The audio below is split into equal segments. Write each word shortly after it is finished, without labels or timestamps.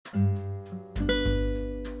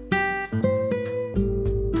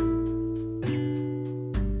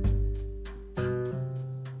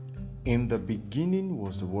In the beginning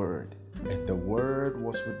was the Word, and the Word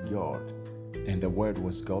was with God, and the Word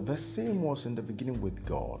was God. The same was in the beginning with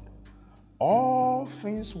God. All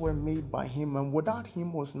things were made by Him, and without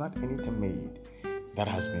Him was not anything made that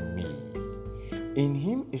has been made. In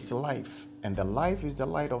Him is life, and the life is the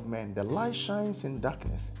light of men. The light shines in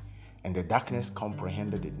darkness, and the darkness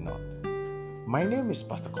comprehended it not. My name is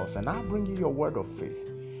Pastor Kos, and I bring you your word of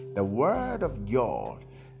faith, the word of God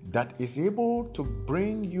that is able to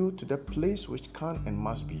bring you to the place which can and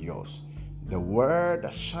must be yours. The word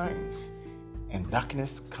that shines, and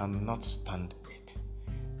darkness cannot stand it.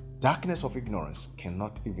 Darkness of ignorance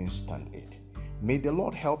cannot even stand it. May the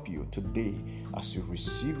Lord help you today as you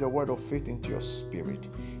receive the word of faith into your spirit,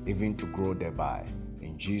 even to grow thereby.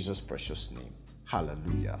 In Jesus' precious name.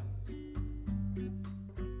 Hallelujah.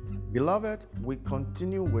 Beloved, we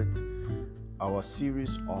continue with our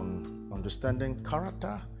series on understanding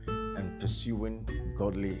character and pursuing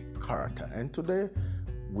godly character. And today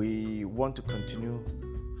we want to continue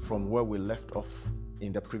from where we left off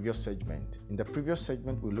in the previous segment. In the previous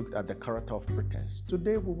segment, we looked at the character of pretense.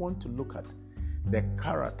 Today we want to look at the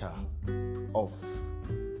character of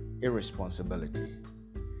irresponsibility.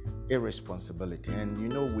 Irresponsibility. And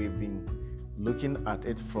we've been looking at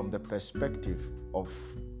it from the perspective of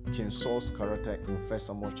King Saul's character in 1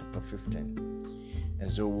 Samuel chapter 15.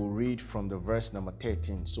 And so we'll read from the verse number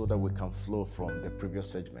 13 so that we can flow from the previous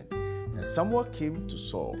segment. And Samuel came to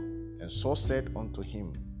Saul, and Saul said unto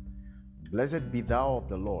him, Blessed be thou of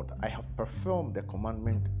the Lord, I have performed the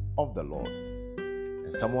commandment of the Lord.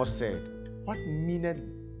 And Samuel said, What meaneth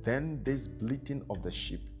then this bleating of the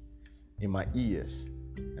sheep in my ears,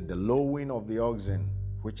 and the lowing of the oxen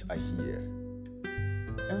which I hear?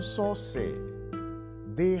 And Saul said,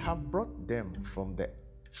 They have brought them from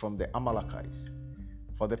the Amalekites.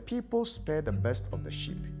 For the people spare the best of the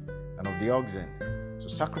sheep and of the oxen to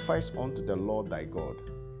sacrifice unto the Lord thy God,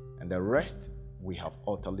 and the rest we have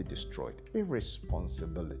utterly destroyed.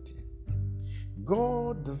 Irresponsibility.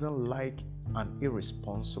 God doesn't like an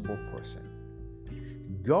irresponsible person.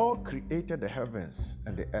 God created the heavens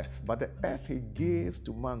and the earth, but the earth He gave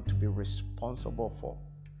to man to be responsible for.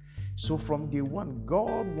 So from day one,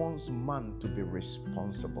 God wants man to be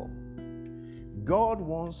responsible. God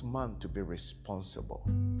wants man to be responsible.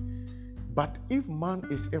 But if man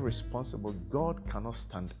is irresponsible, God cannot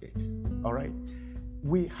stand it. All right?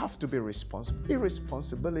 We have to be responsible.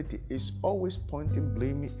 Irresponsibility is always pointing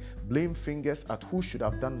blame fingers at who should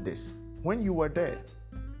have done this. When you were there,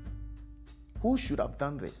 who should have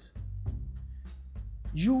done this?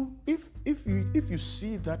 If you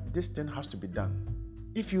see that this thing has to be done,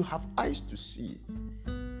 if you have eyes to see,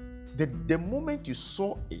 the moment you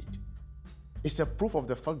saw it, it's a proof of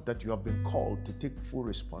the fact that you have been called to take full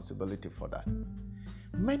responsibility for that.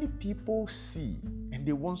 Many people see and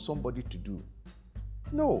they want somebody to do.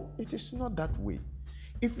 No, it is not that way.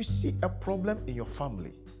 If you see a problem in your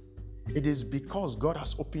family, it is because God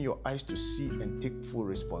has opened your eyes to see and take full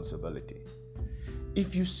responsibility.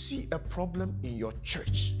 If you see a problem in your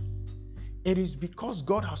church, it is because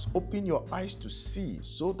God has opened your eyes to see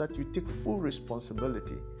so that you take full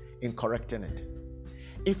responsibility in correcting it.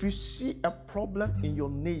 If you see a problem in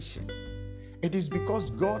your nation, it is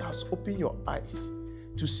because God has opened your eyes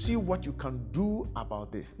to see what you can do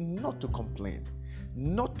about this, not to complain,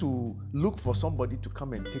 not to look for somebody to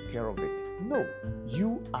come and take care of it. No,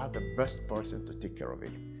 you are the best person to take care of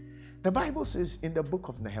it. The Bible says in the book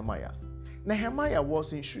of Nehemiah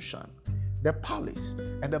was in Shushan, the palace,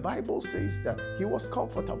 and the Bible says that he was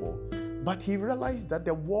comfortable, but he realized that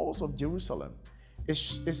the walls of Jerusalem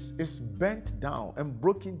is bent down and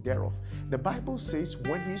broken thereof. The Bible says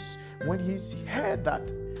when he's heard that,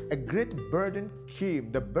 a great burden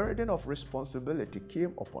came, the burden of responsibility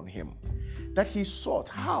came upon him, that he sought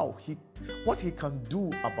what he can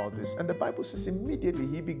do about this. And the Bible says immediately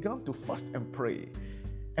he began to fast and pray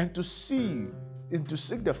and to seek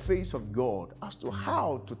the face of God as to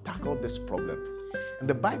how to tackle this problem. And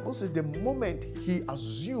the Bible says the moment he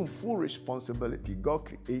assumed full responsibility, God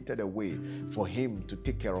created a way for him to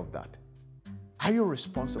take care of that. Are you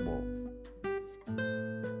responsible?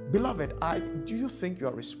 Beloved, do you think you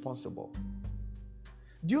are responsible?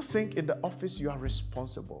 Do you think in the office you are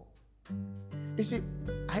responsible? You see,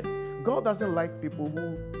 God doesn't like people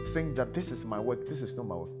who think that this is my work, this is not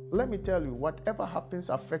my work. Let me tell you, whatever happens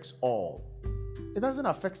affects all. It doesn't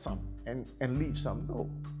affect some and leave some. No.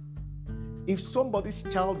 If somebody's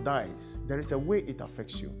child dies, there is a way it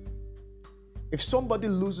affects you. If somebody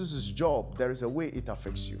loses his job, there is a way it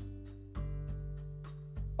affects you.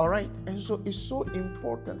 All right? And so it's so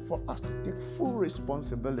important for us to take full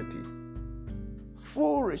responsibility.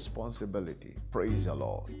 Full responsibility. Praise the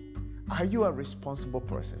Lord. Are you a responsible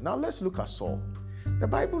person? Now let's look at Saul. The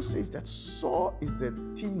Bible says that Saul is the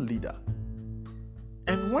team leader.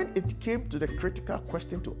 And when it came to the critical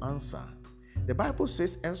question to answer, the Bible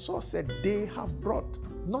says, and Saul said, they have brought,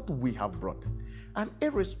 not we have brought. An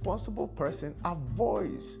irresponsible person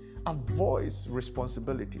avoids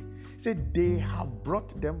responsibility. Said they have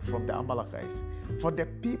brought them from the Amalekites. For the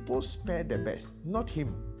people spare the best, not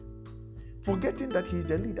him. Forgetting that he is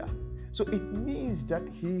the leader. So it means that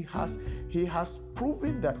he has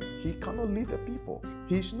proven that he cannot lead the people.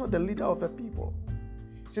 He is not the leader of the people.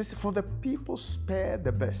 It says, for the people spare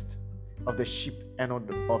the best of the sheep and of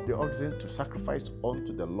the oxen to sacrifice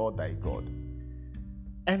unto the Lord thy God.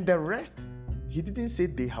 And the rest, he didn't say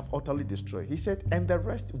they have utterly destroyed. He said, and the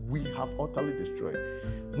rest we have utterly destroyed.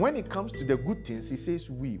 When it comes to the good things, he says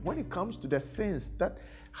we. When it comes to the things that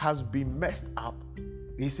has been messed up,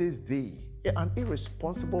 he says they. An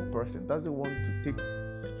irresponsible person doesn't want to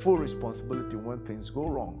take full responsibility when things go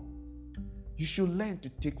wrong. You should learn to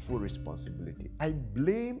take full responsibility. I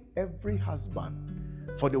blame every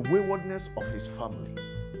husband for the waywardness of his family.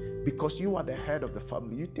 Because you are the head of the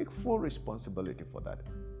family, you take full responsibility for that.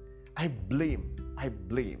 I blame.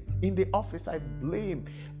 In the office, I blame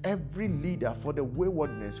every leader for the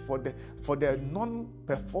waywardness, for the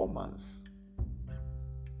non-performance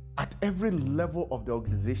at every level of the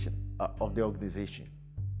organization.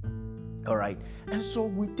 All right. And so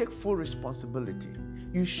we take full responsibility.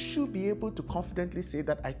 You should be able to confidently say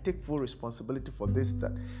that I take full responsibility for this,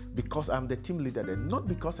 that because I'm the team leader there, not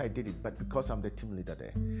because I did it, but because I'm the team leader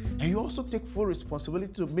there. And you also take full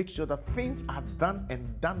responsibility to make sure that things are done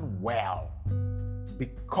and done well,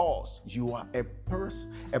 because you are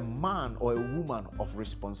a man or a woman of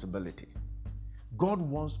responsibility. God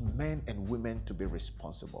wants men and women to be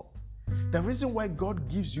responsible. The reason why God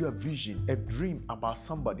gives you a vision, a dream about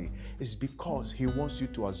somebody, is because he wants you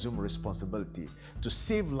to assume responsibility, to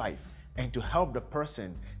save life, and to help the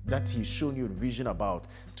person that he's shown you a vision about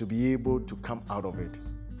to be able to come out of it.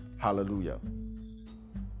 Hallelujah.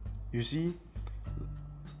 You see,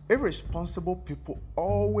 irresponsible people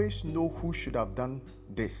always know who should have done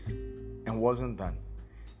this and wasn't done.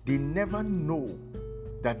 They never know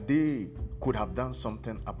that they could have done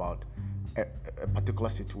something about a particular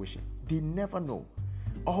situation. They never know.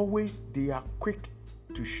 Always they are quick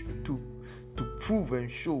to prove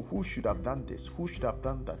and show who should have done this, who should have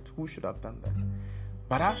done that, who should have done that.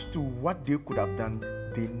 But as to what they could have done,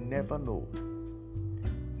 they never know.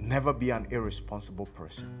 Never be an irresponsible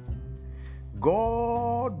person.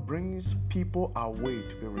 God brings people our way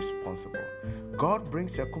to be responsible. God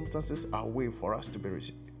brings circumstances our way for us to be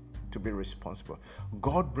responsible.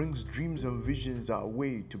 God brings dreams and visions our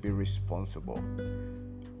way to be responsible.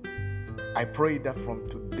 I pray that from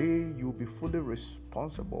today you'll be fully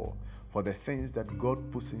responsible for the things that God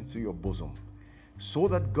puts into your bosom, so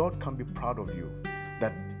that God can be proud of you,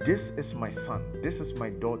 that this is my son, this is my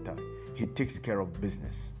daughter, he takes care of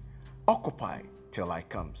business. Occupy till I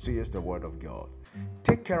come, says the word of God.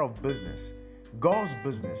 Take care of business, God's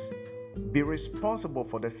business. Be responsible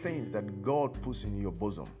for the things that God puts in your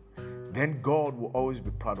bosom. Then God will always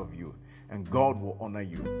be proud of you, and God will honor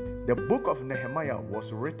you. The book of Nehemiah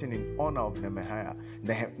was written in honor of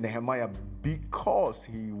Nehemiah because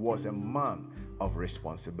he was a man of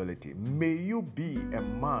responsibility. May you be a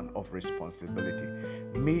man of responsibility.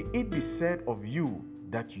 May it be said of you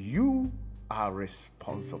that you are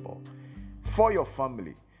responsible for your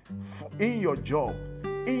family, in your job,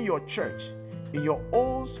 in your church, in your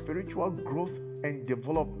own spiritual growth and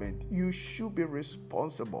development. You should be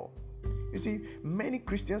responsible. You see, many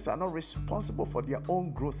Christians are not responsible for their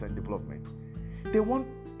own growth and development. They want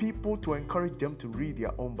people to encourage them to read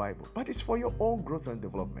their own Bible, but it's for your own growth and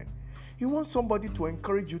development. You want somebody to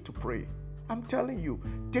encourage you to pray. I'm telling you,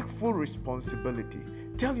 take full responsibility.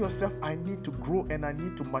 Tell yourself, I need to grow and I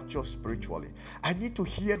need to mature spiritually. I need to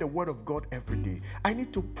hear the word of God every day. I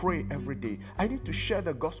need to pray every day. I need to share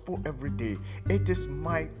the gospel every day. It is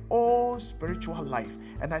my own spiritual life,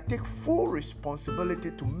 and I take full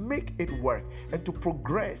responsibility to make it work and to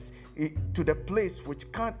progress to the place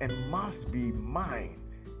which can and must be mine.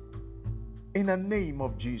 In the name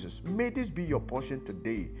of Jesus, may this be your portion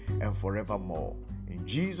today and forevermore. In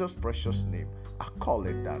Jesus' precious name, I call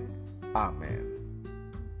it done. Amen.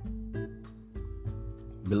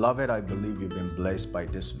 Beloved, I believe you've been blessed by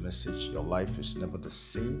this message. Your life is never the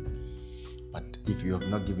same. But if you have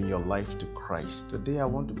not given your life to Christ, today I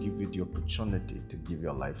want to give you the opportunity to give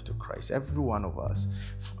your life to Christ. Every one of us,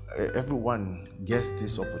 everyone gets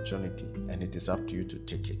this opportunity, and it is up to you to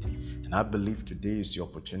take it. And I believe today is your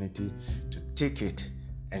opportunity to take it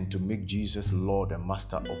and to make Jesus Lord and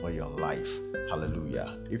Master over your life.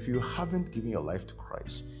 Hallelujah. If you haven't given your life to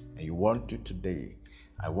Christ and you want to today,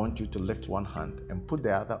 I want you to lift one hand and put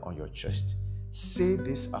the other on your chest. Say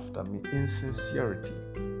this after me in sincerity.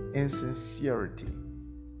 In sincerity.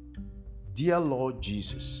 Dear Lord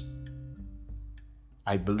Jesus,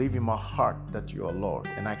 I believe in my heart that you are Lord,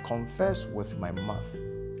 and I confess with my mouth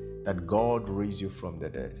that God raised you from the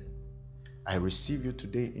dead. I receive you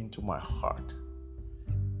today into my heart.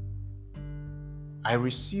 I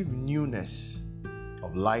receive newness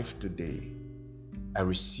of life today. I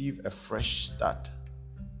receive a fresh start,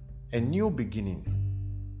 a new beginning,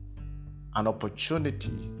 an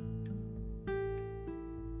opportunity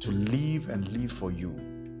to live and live for you.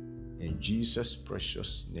 In Jesus'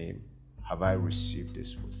 precious name have I received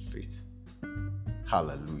this with faith.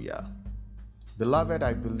 Hallelujah. Beloved,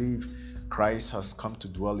 I believe Christ has come to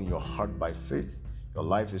dwell in your heart by faith. Your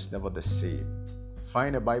life is never the same.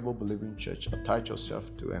 Find a Bible-believing church, attach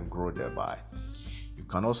yourself to, and grow thereby. You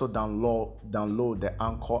can also download the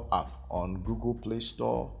Anchor app on Google Play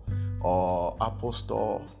Store or Apple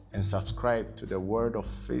Store and subscribe to the Word of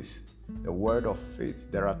Faith. The Word of Faith.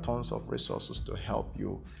 There are tons of resources to help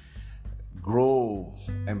you grow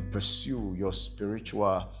and pursue your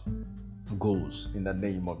spiritual goals in the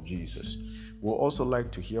name of Jesus. We'd also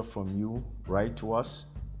like to hear from you. Write to us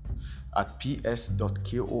at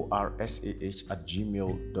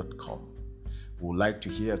ps.korsah@gmail.com. We would like to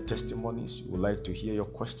hear testimonies. We would like to hear your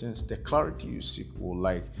questions, the clarity you seek. We would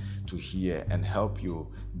like to hear and help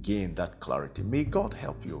you gain that clarity. May God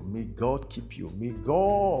help you. May God keep you. May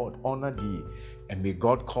God honor thee. And may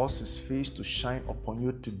God cause his face to shine upon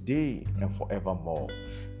you today and forevermore.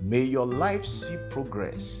 May your life see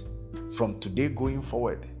progress from today going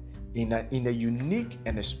forward in a unique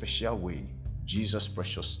and a special way. Jesus'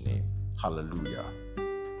 precious name. Hallelujah.